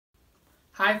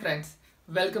Hi friends,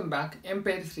 welcome back. என்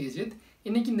பேர் Sreejith.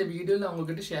 இன்னைக்கு இந்த வீடியோல நான்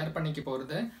உங்ககிட்ட ஷேர் பண்ணிக்க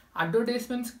போறது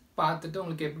அட்வர்டைஸ்மெண்ட்ஸ் பார்த்துட்டு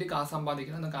உங்களுக்கு எப்படி காசு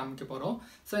சம்பாதிக்கணும்னு காமிக்க போறோம்.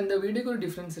 சோ இந்த வீடியோக்கு ஒரு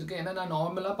டிஃபரன்ஸ் இருக்கு. ஏன்னா நான்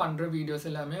நார்மலா பண்ற வீடியோஸ்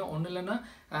எல்லாமே ஒண்ணு இல்லனா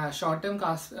ஷார்ட் டர்ம்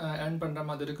காசு earn பண்ற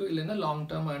மாதிரி இருக்கும் இல்லனா லாங்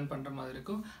டர்ம் earn பண்ற மாதிரி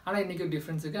இருக்கும். ஆனா இன்னைக்கு ஒரு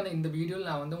டிஃபரன்ஸ் இருக்கு. ஆனா இந்த வீடியோல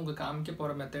நான் வந்து உங்களுக்கு காமிக்க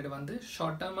போற மெத்தட் வந்து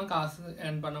ஷார்ட் டர்மா காசு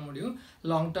earn பண்ண முடியும்.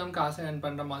 லாங் டர்ம் காசு earn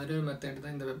பண்ற மாதிரி ஒரு மெத்தட்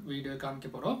தான் இந்த வீடியோ காமிக்க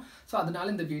போறோம். சோ அதனால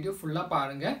இந்த வீடியோ ஃபுல்லா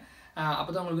பாருங்க.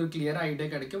 அப்பதான் உங்களுக்கு ஒரு கிளியரா ஐடியா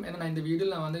கிடைக்கும். ஏன்னா நான் இந்த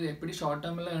வீடியோல நான் வந்து எப்படி ஷார்ட்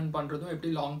டர்ம்ல earn பண்றதும் எப்படி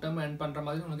லாங் டர்ம் earn பண்ற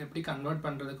மாதிரி உங்களுக்கு எப்படி கன்வர்ட்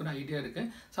பண்றதுக்கு ஒரு ஐடியா இருக்கு.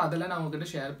 சோ அதெல்லாம் நான் உங்ககிட்ட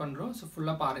ஷேர் பண்றோம். சோ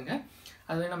ஃபுல்லா பாருங்க.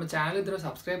 அதுவே நம்ம சேனல் இதோ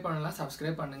சப்ஸ்கிரைப் பண்ணலாம்,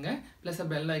 சப்ஸ்கிரைப் பண்ணுங்க. ப்ளஸ்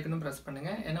பெல் ஐக்கனும் பிரஸ்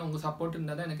பண்ணுங்க. ஏன்னா உங்க சப்போர்ட்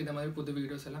இருந்தா தான் எனக்கு இந்த மாதிரி புது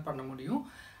வீடியோஸ் எல்லாம் பண்ண முடியும்.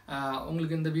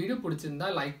 உங்களுக்கு இந்த வீடியோ பிடிச்சிருந்தா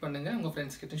லைக் பண்ணுங்க, உங்க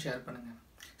ஃப்ரெண்ட்ஸ் கிட்ட ஷேர் பண்ணுங்க.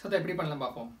 சோ அதை எப்படி பண்ணலாம்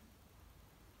பார்ப்போம்.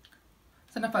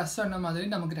 ஸோ நான் ஃபர்ஸ்ட் சொன்ன மாதிரி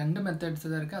நமக்கு ரெண்டு மெத்தட்ஸ்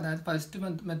தான் இருக்குது. அதாவது ஃபர்ஸ்ட்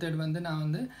மெத்தட் வந்து நான்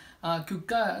வந்து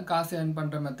குயிக்காக காசு ஏர்ன்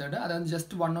பண்ணுற மெத்தடு, அதாவது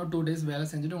ஜஸ்ட் 1 or 2 days வேலை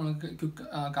செஞ்சுட்டு உங்களுக்கு குயிக்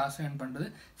காசு ஏர்ன் பண்ணுறது.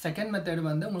 செகண்ட் மெத்தட்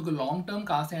வந்து உங்களுக்கு லாங் டேர்ம்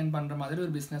காசு ஏர்ன் பண்ணுற மாதிரி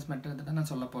ஒரு பிஸ்னஸ் மெத்தட் தான்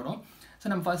நான் சொல்ல போகிறோம். ஸோ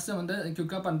நம்ம ஃபர்ஸ்ட்டு வந்து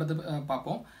குயிக்காக பண்ணுறது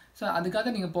பார்ப்போம். ஸோ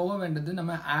அதுக்காக நீங்கள் போக வேண்டியது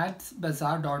நம்ம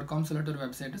adsbazaar.com சொல்லிட்டு ஒரு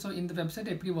வெப்சைட். ஸோ இந்த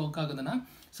வெப்சைட் எப்படி ஒர்க் ஆகுதுன்னா,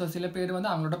 ஸோ சில பேர் வந்து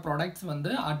அவங்களோட ப்ராடக்ட்ஸ் வந்து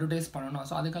அட்வர்டைஸ் பண்ணணும்.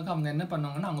 ஸோ அதுக்காக அவங்க என்ன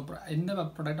பண்ணுவாங்கன்னா, அவங்க எந்த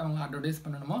ப்ராடக்ட் அவங்க அட்வர்டைஸ்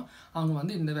பண்ணணுமோ அவங்க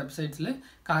வந்து இந்த வெப்சைட்ஸில்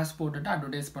காசு போட்டுட்டு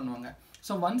அட்வர்டைஸ் பண்ணுவாங்க.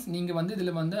 ஸோ ஒன்ஸ் நீங்கள் வந்து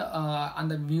இதில் வந்து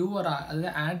அந்த வியூவராக,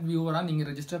 அதாவது ஆட் வியூவராக நீங்கள்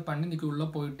ரெஜிஸ்டர் பண்ணி நீங்கள் உள்ளே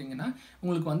போயிட்டீங்கன்னா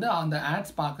உங்களுக்கு வந்து அந்த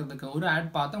ஆட்ஸ் பார்க்குறதுக்கு ஒரு ஆட்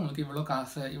பார்த்தா உங்களுக்கு இவ்வளோ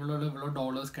காசு, இவ்வளோ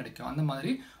டாலர்ஸ் கிடைக்கும். அந்த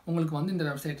மாதிரி உங்களுக்கு வந்து இந்த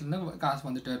வெப்சைட்லேருந்து காசு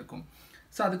வந்துகிட்டே இருக்கும்.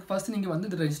 ஸோ அதுக்கு ஃபஸ்ட் நீங்கள் வந்து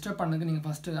இது ரெஜிஸ்டர் பண்ணுறதுக்கு நீங்கள்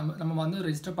ஃபஸ்ட்டு நம்ம வந்து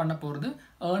ரெஜிஸ்டர் பண்ண போகிறது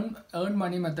ஏர்ன்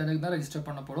மணி மெத்தடுக்கு தான் ரெஜிஸ்டர்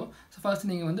பண்ண போகிறோம். ஸோ ஃபஸ்ட்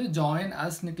நீங்கள் வந்து ஜாயின்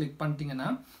அஸ்ன்னு கிளிக் பண்ணிட்டீங்கன்னா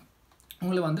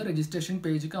உங்களுக்கு வந்து ரெஜிஸ்ட்ரேஷன்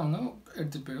பேஜுக்கு அவங்க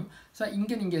எடுத்துகிட்டு போயிடும். ஸோ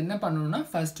இங்கே நீங்கள் என்ன பண்ணணும்னா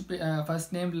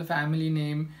ஃபர்ஸ்ட் நேம் இல்லை ஃபேமிலி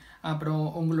நேம், அப்புறம்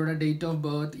உங்களோட date of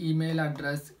birth, email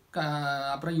address,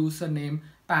 அப்புறம் யூசர் நேம்,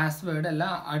 பாஸ்வேர்டு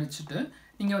எல்லாம் அடிச்சுட்டு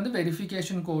நீங்கள் வந்து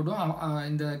வெரிஃபிகேஷன் கோடும்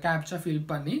இந்த கேப்சா ஃபில்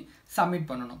பண்ணி சப்மிட்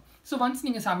பண்ணணும். ஸோ ஒன்ஸ்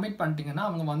நீங்கள் சப்மிட் பண்ணிட்டீங்கன்னா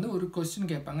அவங்க வந்து ஒரு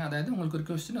கொஸ்டின் கேட்பாங்க. அதாவது உங்களுக்கு ஒரு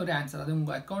கொஸ்டின் ஒரு ஆன்சர், அதாவது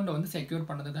உங்கள் அக்கௌண்ட்டை வந்து செக்யூர்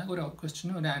பண்ணுறதுக்காக ஒரு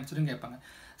கொஸ்டின் ஒரு ஆன்சரும் கேட்பாங்க.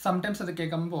 சம்டைம்ஸ் அதை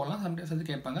கேட்காம போகலாம், சம்டைம்ஸ் அது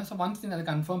கேட்பாங்க. ஸோ ஒன்ஸ் நீங்கள் அதை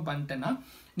கன்ஃபார்ம் பண்ணிட்டேன்னா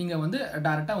நீங்கள் வந்து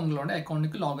டேரெக்டாக உங்களோட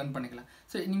அக்கௌண்ட்டுக்கு லாகின் பண்ணிக்கலாம்.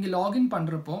 ஸோ நீங்கள் லாகின்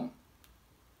பண்ணுறப்போ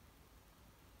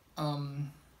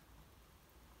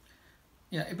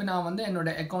இப்போ நான் வந்து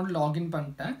என்னோடய அக்கௌண்ட் லாகின்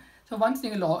பண்ணிட்டேன். ஸோ ஒன்ஸ்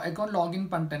நீங்கள் அக்கௌண்ட்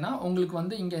லாகின் பண்ணிட்டேன்னா உங்களுக்கு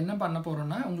வந்து இங்கே என்ன பண்ண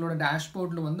போகிறோன்னா, உங்களோட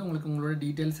டேஷ்போர்டில் வந்து உங்களுக்கு உங்களோட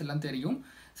டீட்டெயில்ஸ் எல்லாம் தெரியும்.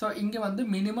 ஸோ இங்கே வந்து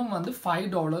மினிமம் வந்து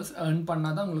 $5 earn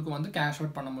பண்ணால் தான் உங்களுக்கு வந்து கேஷ்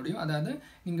அவுட் பண்ண முடியும். அதாவது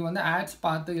நீங்கள் வந்து ஆட்ஸ்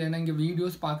பார்த்து, இல்லைன்னா இங்கே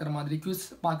வீடியோஸ் பார்க்குற மாதிரி, குவிஸ்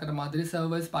பார்க்குற மாதிரி,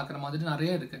 சர்வர்ஸ் பார்க்குற மாதிரி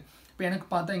நிறைய இருக்குது. இப்போ எனக்கு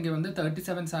பார்த்தா இங்கே வந்து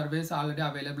 37 சர்வேஸ் ஆல்ரெடி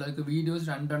அவைலபிளாக இருக்குது, வீடியோஸ்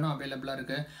 2 அவைலபிளாக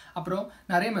இருக்குது, அப்புறம்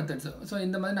நிறைய மெத்தட்ஸ். ஸோ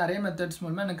இந்த மாதிரி நிறைய மெத்தட்ஸ்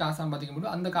மூலமாக எனக்கு காசு சம்பாதிக்க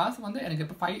முடியும். அந்த காசு வந்து எனக்கு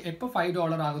எப்போ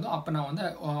 $5 ஆகுதோ அப்போ நான் வந்து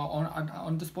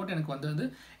ஆன் தி ஸ்பாட் எனக்கு வந்து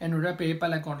என்னோட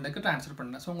பேபால் அக்கௌண்ட்லேக்கு ட்ரான்ஸ்ஃபர்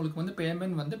பண்ணுறேன். ஸோ உங்களுக்கு வந்து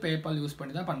பேமெண்ட் வந்து பேபால் யூஸ்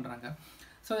பண்ணி தான் பண்ணுறாங்க.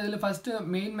 ஸோ இதில் ஃபஸ்ட்டு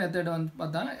மெயின் மெத்தட் வந்து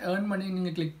பார்த்தா ஏர்ன் பண்ணி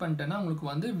நீங்கள் கிளிக் பண்ணிட்டேன்னா உங்களுக்கு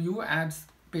வந்து வியூ ஆட்ஸ்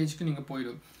பேஜ்க்கு நீங்கள்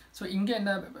போயிடும். ஸோ இங்கே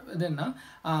என்ன இதுன்னா,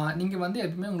 நீங்கள் வந்து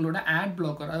எப்பவுமே உங்களோட ஆட்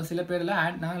பிளாக்கர், அதாவது சில பேரில்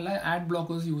நான் ஆட்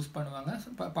பிளாக்கர்ஸ் யூஸ்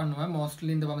பண்ணுவேன்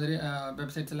மோஸ்ட்லி இந்த மாதிரி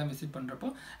வெப்சைட்ஸ் எல்லாம் விசிட் பண்ணுறப்போ,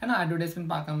 ஏன்னா அட்வர்டைஸ்மெண்ட்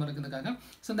பார்க்காம இருக்கிறதுக்காக.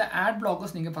 ஸோ இந்த ஆட்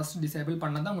பிளாக்கர்ஸ் நீங்கள் ஃபஸ்ட்டு டிசேபிள்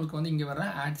பண்ணால் தான் உங்களுக்கு வந்து இங்கே வர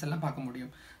ஆட்ஸ் எல்லாம் பார்க்க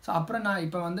முடியும். ஸோ அப்புறம் நான்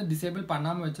இப்போ வந்து டிசேபிள்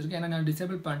பண்ணாமல் வச்சுருக்கேன். ஏன்னா நான்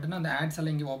டிசேபிள் பண்ணிட்டேன்னா அந்த ஆட்ஸ்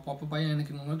எல்லாம் இங்கே பாப்பப் ஆகி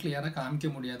எனக்கு உங்களுக்கு கிளியராக காமிக்க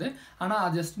முடியாது. ஆனால்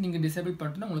அது ஜஸ்ட் நீங்கள் டிசேபிள்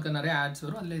பண்ணிட்டுனா உங்களுக்கு நிறைய ஆட்ஸ்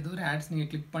வரும். அதில் ஏதோ ஒரு ஆட்ஸ்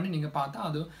நீங்கள் கிளிக் பண்ணி நீங்கள்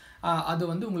பார்த்தா அது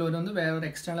வந்து உங்களோட வந்து வேறு ஒரு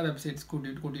எக்ஸ்டர்னல் வெப்சைட்ஸ்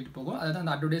கூட்டிகிட்டு போகும். அதாவது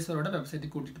அந்த அட்வர்டைஸரோட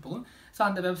வெப்சைட்டுக்கு கூட்டிகிட்டு போகும். ஸோ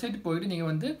அந்த வெப்சைட் போயிட்டு நீங்கள்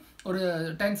வந்து ஒரு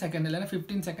 10 செகண்ட் இல்லைன்னா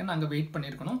 15 செகண்ட் அங்கே வெயிட்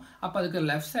பண்ணியிருக்கணும். அப்போ அதுக்கு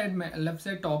லெஃப்ட்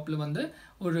சைட் டாப்பில் வந்து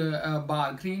ஒரு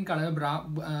க்ரீன் கலர்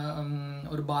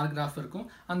ஒரு பார் கிராஃப் இருக்கும்.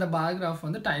 அந்த பார் கிராஃப்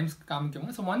வந்து டைம்ஸ்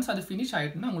காமிக்குவாங்க. ஸோ ஒன்ஸ் அது ஃபினிஷ்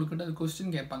ஆகிட்டுனா உங்களுக்கு அது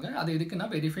கொஸ்டின் கேட்பாங்க. அது எதுக்குன்னா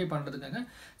வெரிஃபை பண்ணுறதுக்காக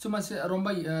சும்மா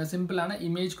ரொம்ப சிம்பிளான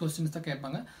இமேஜ் கொஸ்டின்ஸ் தான்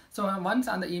கேட்பாங்க. ஸோ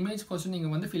ஒன்ஸ் அந்த இமேஜ் கொஸ்டின்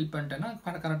நீங்கள் வந்து ஃபில் பண்ணிட்டேன்னா,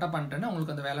 கரெக்டாக பண்ணிட்டேன்னா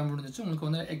உங்களுக்கு அந்த வேலை முடிஞ்சிச்சு. உங்களுக்கு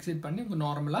வந்து எக்ஸிட் பண்ணி உங்களுக்கு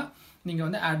நார்மலாக நீங்கள்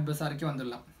வந்து ஆட் பஸாருக்கு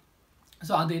வந்துடலாம்.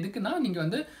 ஸோ அது எதுக்குன்னா நீங்கள்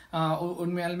வந்து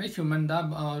உண்மையாலுமே ஹியூமன்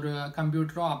தான், ஒரு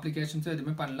கம்ப்யூட்டரோ அப்ளிகேஷன்ஸோ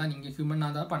எதுவுமே பண்ணலாம், நீங்கள்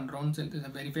ஹியூமனாக தான் பண்ணுறோன்னு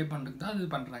சொல்லிட்டு வெரிஃபை பண்ணுறதுக்கு தான் அது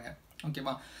பண்ணுறாங்க.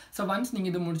 ஓகேவா? ஸோ ஒன்ஸ்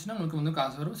நீங்கள் இது முடிச்சுன்னா உங்களுக்கு வந்து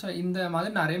காசு வரும். ஸோ இந்த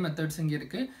மாதிரி நிறைய மெத்தட்ஸ் இங்கே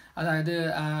இருக்குது. அதாவது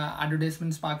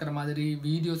அட்வர்டைஸ்மெண்ட்ஸ் பார்க்குற மாதிரி,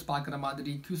 வீடியோஸ் பார்க்குற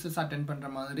மாதிரி, க்யூஸஸ் அட்டென்ட் பண்ணுற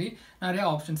மாதிரி நிறைய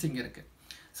ஆப்ஷன்ஸ் இங்கே இருக்குது.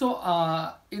 ஸோ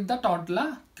இதுதான்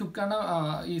டோட்டலாக குயிக்கான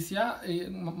ஈஸியாக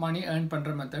மணி ஏர்ன்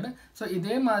பண்ணுற மெத்தடு. ஸோ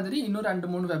இதே மாதிரி இன்னும்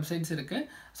 2-3 வெப்சைட்ஸ் இருக்குது.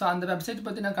 ஸோ அந்த வெப்சைட்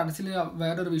பற்றி நான் கடைசியில்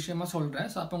வேறொரு விஷயமா சொல்கிறேன்.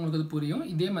 ஸோ அப்போ உங்களுக்கு அது புரியும்.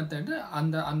 இதே மெத்தடு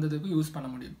அந்த இதுக்கு யூஸ் பண்ண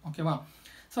முடியும். ஓகேவா?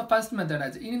 ஸோ ஃபர்ஸ்ட் மெத்தட்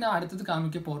ஆச்சு. இனி நான் அடுத்தது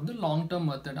காமிக்க போகிறது லாங் டேர்ம்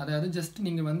மெத்தட். அதாவது ஜஸ்ட்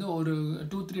நீங்கள் வந்து ஒரு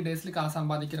 2-3 டேஸில் காசு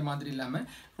சம்பாதிக்கிற மாதிரி இல்லாமல்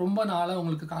ரொம்ப நாளாக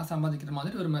உங்களுக்கு காசு சம்பாதிக்கிற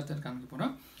மாதிரி ஒரு மெத்தட் காமிக்க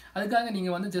போகிறோம். அதுக்காக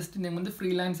நீங்கள் வந்து ஜஸ்ட் நீங்கள் வந்து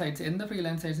ஃப்ரீலான்ஸ் சைட்ஸ் எந்த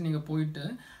ஃப்ரீலான்ஸ் சைட்ஸ் நீங்கள் போயிட்டு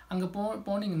அங்கே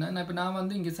போனீங்கன்னா நான்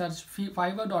வந்து இங்கே சர்ச்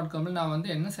fiverr.comல நான் வந்து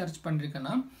என்ன சர்ச்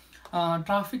பண்ணியிருக்கேன்னா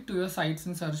traffic to your sites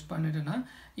search பண்ணிட்டேன்னா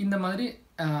இந்த மாதிரி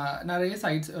நிறைய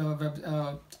சைட்ஸ்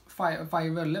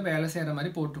ஃபைவரில் வேலை செய்கிற மாதிரி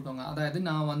போட்டிருக்கோங்க. அதாவது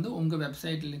நான் வந்து உங்கள்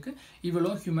வெப்சைட்லுக்கு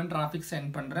இவ்வளோ ஹியூமன் டிராஃபிக்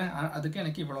சென்ட் பண்ணுறேன், அதுக்கு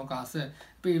எனக்கு இவ்வளோ காசு.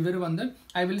 இப்போ இவர் வந்து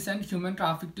I will send human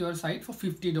traffic to your side for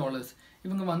 $50.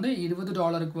 இவங்க வந்து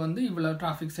 $20 வந்து இவ்வளோ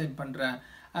டிராஃபிக் சென்ட் பண்ணுறேன்,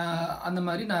 அந்த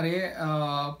மாதிரி நிறைய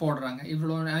போடுறாங்க.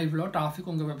 இவ்வளோ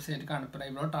டிராஃபிக் உங்கள் வெப்சைட்டுக்கு அனுப்புகிறேன்,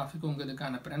 இவ்வளோ டிராஃபிக் உங்கள் இதுக்கு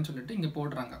அனுப்புகிறேன்னு சொல்லிட்டு இங்கே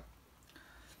போடுறாங்க.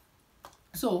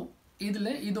 ஸோ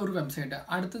இது ஒரு வெப்சைட்டு.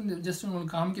 அடுத்து ஜஸ்ட்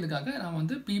உங்களுக்கு காமிக்கிறதுக்காக நான்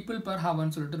வந்து பீப்புள் பர்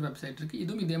ஹவர்னு சொல்லிட்டு ஒரு வெப்சைட் இருக்குது.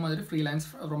 இதுவும் இதே மாதிரி ஃப்ரீலான்ஸ்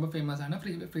ரொம்ப ஃபேமஸான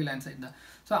ஃப்ரீலான்ஸ் சைட் தான்.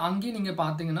 ஸோ அங்கேயும் நீங்கள்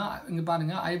பார்த்தீங்கன்னா இங்கே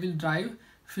பாருங்கள், I will drive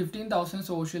 15,000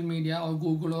 social media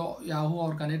கூகுளோ Yahoo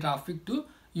ஆர்கானே traffic to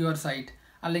your side.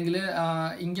 അല്ലെങ്കിൽ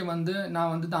இங்கே வந்து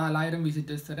நான் வந்து 4,000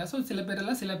 விசிட்டர்ஸ் தரேன். ஸோ சில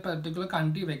பேரெல்லாம் சில பர்டிகுலர்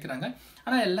கண்ட்ரி வைக்கிறாங்க.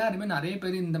 ஆனால் எல்லாருமே நிறைய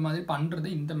பேர் இந்த மாதிரி பண்ணுறது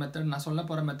இந்த மெத்தட் நான் சொல்ல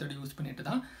போகிற மெத்தட் யூஸ் பண்ணிட்டு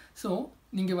தான். ஸோ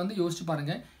நீங்கள் வந்து யோசிச்சு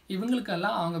பாருங்கள்,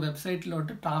 இவங்களுக்கெல்லாம் அவங்க வெப்சைட்டில்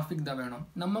விட்டு டிராஃபிக் தான் வேணும்.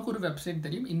 நமக்கு ஒரு வெப்சைட்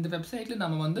தெரியும், இந்த வெப்சைட்டில்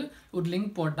நம்ம வந்து ஒரு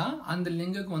லிங்க் போட்டால் அந்த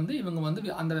லிங்குக்கு வந்து இவங்க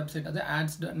வந்து அந்த வெப்சைட் அது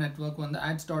ஆட்ஸ் நெட்வொர்க் வந்து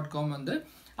ads.com வந்து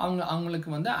அவங்களுக்கு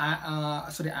வந்து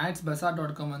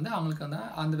adsbazaar.com வந்து அவங்களுக்கு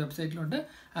அந்த வெப்சைட்டில் விட்டு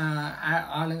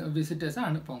விசிட்டர்ஸை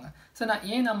அனுப்புவாங்க. ஸோ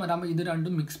நம்ம இது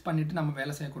ரெண்டும் மிக்ஸ் பண்ணிவிட்டு நம்ம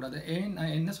வேலை செய்யக்கூடாது.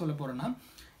 நான் என்ன சொல்ல போகிறேன்னா,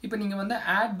 இப்போ நீங்கள் வந்து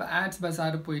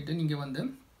adsbazaar போயிட்டு நீங்கள் வந்து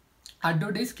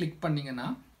அட்வர்டைஸ் கிளிக் பண்ணிங்கன்னா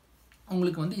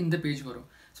உங்களுக்கு வந்து இந்த பேஜ் வரும்.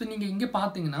 ஸோ நீங்கள் இங்கே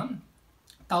பார்த்தீங்கன்னா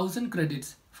 1000 credits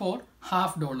ஃபார்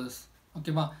 $50.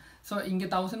 ஓகேவா? ஸோ இங்கே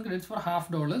 1000 credits ஃபார்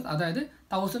 $50, அதாவது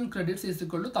 1000 credits is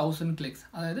equal to 1000 clicks.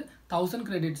 அதாவது 1000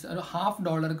 credits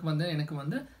 $50 வந்து எனக்கு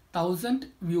வந்து 1000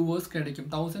 viewers கிடைக்கும்.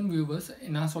 1000 viewers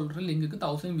நான் சொல்கிற லிங்குக்கு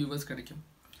 1000 viewers கிடைக்கும்.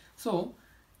 ஸோ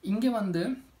இங்கே வந்து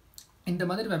இந்த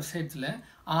மாதிரி வெப்சைட்ஸில்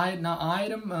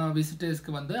 1000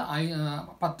 விசிட்டர்ஸ்க்கு வந்து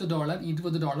 $10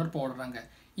 $20 போடுறாங்க.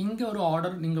 இங்கே ஒரு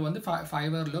ஆர்டர் நீங்கள் வந்து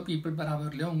ஃபைவர்லையோ பீப்புள் பர்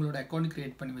ஹவர்லையோ உங்களோட அக்கௌண்ட்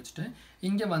க்ரியேட் பண்ணி வச்சுட்டு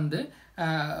இங்கே வந்து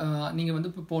நீங்கள் வந்து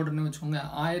இப்போ போடுறேன்னு வச்சுக்கோங்க,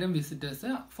 1000 விசிட்டர்ஸு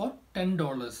ஃபார்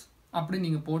 $10 அப்படி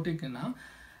நீங்கள் போட்டிங்கன்னா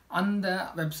அந்த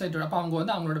வெப்சைட்டோட அப்போ அவங்க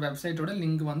வந்து அவங்களோட வெப்சைட்டோட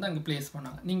லிங்க் வந்து அங்கே ப்ளேஸ்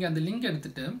பண்ணாங்க. நீங்கள் அந்த லிங்க்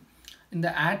எடுத்துகிட்டு இந்த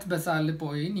adsbazaarல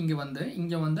போய் நீங்கள் வந்து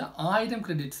இங்கே வந்து 1000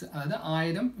 credits, அதாவது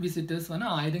 1000 விசிட்டர்ஸ் வந்து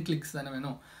 1000 கிளிக்ஸ் தானே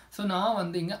வேணும். ஸோ நான்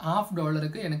வந்து இங்கே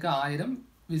 $50 எனக்கு 1000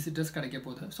 விசிட்டர்ஸ் கிடைக்க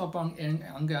போகுது. ஸோ அப்போ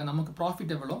அங்கே நமக்கு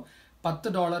ப்ராஃபிட் எவ்வளோ?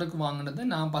 $10 வாங்கினது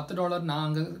நான் $10 நான்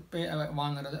அங்கே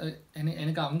வாங்குறது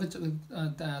எனக்கு அவங்க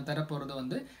தரப்போகிறது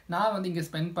வந்து நான் வந்து இங்கே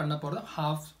ஸ்பெண்ட் பண்ண போகிறது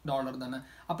 $50 தானே.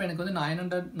 அப்போ எனக்கு வந்து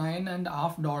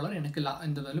 $9.50 எனக்கு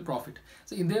இந்த வேலை ப்ராஃபிட்.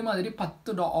 ஸோ இதே மாதிரி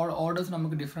 10 ஆர்டர்ஸ்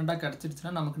நமக்கு டிஃப்ரெண்ட்டாக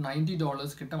கிடச்சிருச்சுன்னா நமக்கு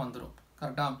 $90 கிட்ட வந்துடும்.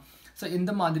 கரெக்டாக? ஸோ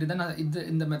இந்த மாதிரி தான் நான்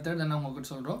இந்த மெத்தட் தான் நான் உங்களுக்கு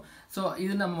சொல்கிறோம். ஸோ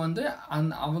இது நம்ம வந்து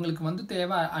அவங்களுக்கு வந்து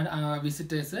தேவை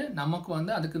விசிட்டர்ஸு, நமக்கு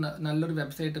வந்து அதுக்கு நல்ல ஒரு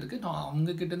வெப்சைட் இருக்குது,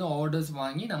 அவங்கக்கிட்டேருந்து ஆர்டர்ஸ்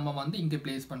வாங்கி நம்ம வந்து இங்கே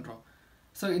ப்ளேஸ் பண்ணுறோம்.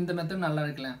 ஸோ இந்த மெத்தட் நல்லா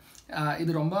இருக்குல்ல.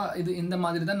 இது இந்த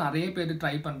மாதிரி தான் நிறைய பேர்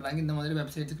ட்ரை பண்ணுறாங்க. இந்த மாதிரி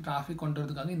வெப்சைட்ஸுக்கு டிராஃபிக் கொண்டு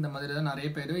வரதுக்காக இந்த மாதிரி தான் நிறைய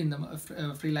பேர் இந்த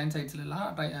ஃப்ரீலான்ஸ் சைட்ஸ்லாம்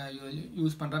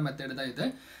யூஸ் பண்ணுற மெத்தட் தான் இது.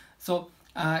 ஸோ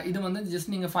இது வந்து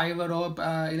ஜஸ்ட் நீங்கள் ஃபைவரோ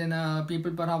இல்லைன்னா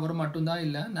பீப்புள் பர் ஹவரோ மட்டும்தான்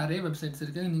இல்லை, நிறைய வெப்சைட்ஸ்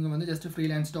இருக்குது. நீங்கள் வந்து ஜஸ்ட்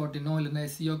freelance.in இல்லைன்னா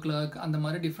SEO clerk அந்த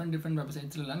மாதிரி டிஃப்ரெண்ட்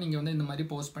வெப்சைட்ஸ்லாம் நீங்கள் வந்து இந்த மாதிரி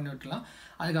போஸ்ட் பண்ணி விட்டுலாம்.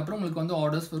 அதுக்கப்புறம் உங்களுக்கு வந்து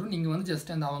ஆர்டர்ஸ் வரும். நீங்கள் வந்து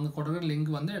ஜஸ்ட் அவங்க கொடுக்குற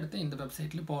லிங்க் வந்து எடுத்து இந்த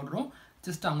வெப்சைட்டில் போடுறோம்,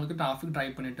 ஜஸ்ட் அவங்களுக்கு டிராஃபிக்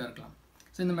ட்ரைவ் பண்ணிட்டு இருக்கலாம்.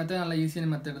 ஸோ இந்த மெத்தட் நல்லா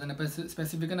ஈஸியான மெத்தட் தான். இப்போ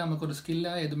ஸ்பெசிஃபிக்காக நமக்கு ஒரு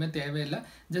ஸ்கில்லாக எதுவுமே தேவையில்லை,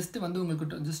 ஜஸ்ட் வந்து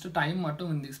உங்களுக்கு ஜஸ்ட் டைம்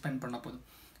மட்டும் வந்து ஸ்பெண்ட் பண்ண போதும்.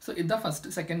 ஸோ இதுதான்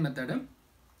ஃபஸ்ட்டு. செகண்ட் மெத்தடு,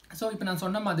 ஸோ இப்போ நான்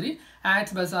சொன்ன மாதிரி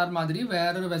adsbazaar மாதிரி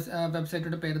வேறொரு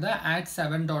வெப்சைட்டோட பேர் தான்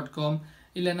ads7.com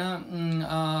இல்லைன்னா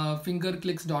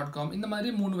fingerclicks.com. இந்த மாதிரி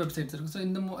 3 வெப்சைட்ஸ் இருக்குது. ஸோ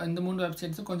இந்த 3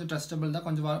 வெப்சைட்ஸும் கொஞ்சம் ட்ரஸ்டபிள் தான்,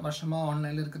 கொஞ்சம் வருஷமாக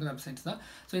ஆன்லைனில் இருக்கிற வெப்சைட்ஸ் தான்.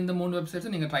 ஸோ இந்த 3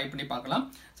 வெப்சைட்ஸும் நீங்கள் ட்ரை பண்ணி பார்க்கலாம்.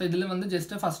 ஸோ இதில் வந்து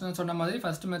ஜஸ்ட்டு ஃபஸ்ட் நான் சொன்ன மாதிரி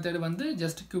ஃபஸ்ட் மெத்தட் வந்து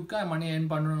ஜஸ்ட் குயிக்காக மணி ஏர்ன்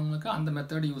பண்ணுறவங்களுக்கு அந்த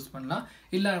மெத்தட் யூஸ் பண்ணலாம்.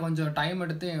 இல்லை கொஞ்சம் டைம்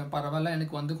எடுத்து பரவாயில்ல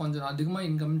எனக்கு வந்து கொஞ்சம் அதிகமாக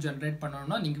இன்கம் ஜென்ரேட்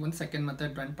பண்ணணும்னா நீங்கள் வந்து செகண்ட்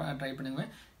மெத்தட் ட்ரை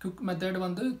பண்ணுவேன். குயிக் மெத்தட்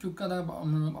வந்து குயிக்காக தான்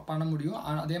பண்ண முடியும்.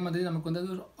 அதே மாதிரி நமக்கு வந்து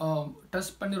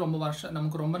ட்ரெஸ்ட் பண்ணி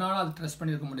நமக்கு ரொம்ப நாள் அது ட்ரெஸ்ட்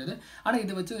பண்ணியிருக்க முடியாது. ஆனால்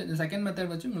இதை வச்சு செகண்ட்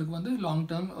மெத்தட் வச்சு உங்களுக்கு வந்து லாங்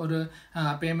டேர்ம் ஒரு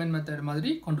பேமெண்ட் மெத்தட்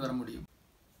மாதிரி கொண்டு வர முடியும்.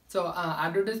 ஸோ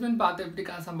அட்வர்டைஸ்மெண்ட் பார்த்து எப்படி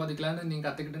காசு சம்பாதிக்கலாம்னு நீங்கள்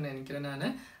கற்றுக்கிட்டு நினைக்கிறேன்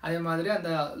நான். அதே மாதிரி அந்த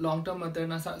லாங் டேர்ம்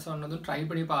மெத்தட் நான் சொன்னதும் ட்ரை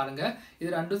பண்ணி பாருங்கள்.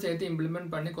 இது ரெண்டும் சேர்த்து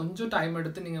இம்ப்ளிமெண்ட் பண்ணி கொஞ்சம் டைம்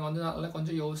எடுத்து நீங்கள் வந்து நல்லா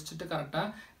கொஞ்சம் யோசிச்சுட்டு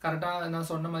கரெக்டாக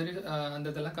நான் சொன்ன மாதிரி அந்த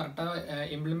இதெல்லாம் கரெக்டாக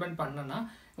இம்ப்ளிமெண்ட் பண்ணேன்னா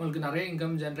உங்களுக்கு நிறைய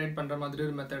இன்கம் ஜென்ரேட் பண்ணுற மாதிரி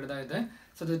ஒரு மெத்தட் தான் இது.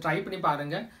 ஸோ இது ட்ரை பண்ணி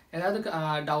பாருங்கள். ஏதாவது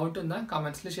டவுட் இருந்தால்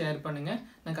கமெண்ட்ஸில் ஷேர் பண்ணுங்கள்,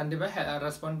 நான் கண்டிப்பாக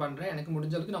ரெஸ்பாண்ட் பண்ணுறேன். எனக்கு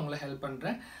முடிஞ்ச அளவுக்கு நான் உங்களை ஹெல்ப்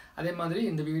பண்ணுறேன். அதே மாதிரி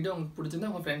இந்த வீடியோ உங்களுக்கு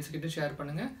பிடிச்சிருந்தா உங்கள் ஃப்ரெண்ட்ஸ்கிட்ட ஷேர்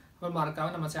பண்ணுங்கள். அப்புறம்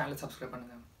மறக்காமல் நம்ம சேனலை சப்ஸ்கிரைப்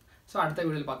பண்ணுங்கள். ஸோ அடுத்த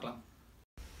வீடியோவில் பார்க்கலாம்.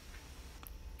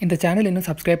 இந்த சேனல் இன்னும்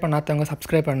சப்ஸ்கிரைப் பண்ணாதவங்க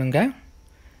சப்ஸ்கிரைப் பண்ணுங்கள்.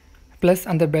 ப்ளஸ்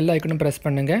அந்த பெல் ஐக்கனும் ப்ரெஸ்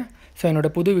பண்ணுங்கள். ஸோ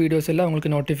என்னோடய புது வீடியோஸ் எல்லாம்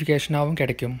உங்களுக்கு நோட்டிஃபிகேஷனாகவும்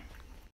கிடைக்கும்.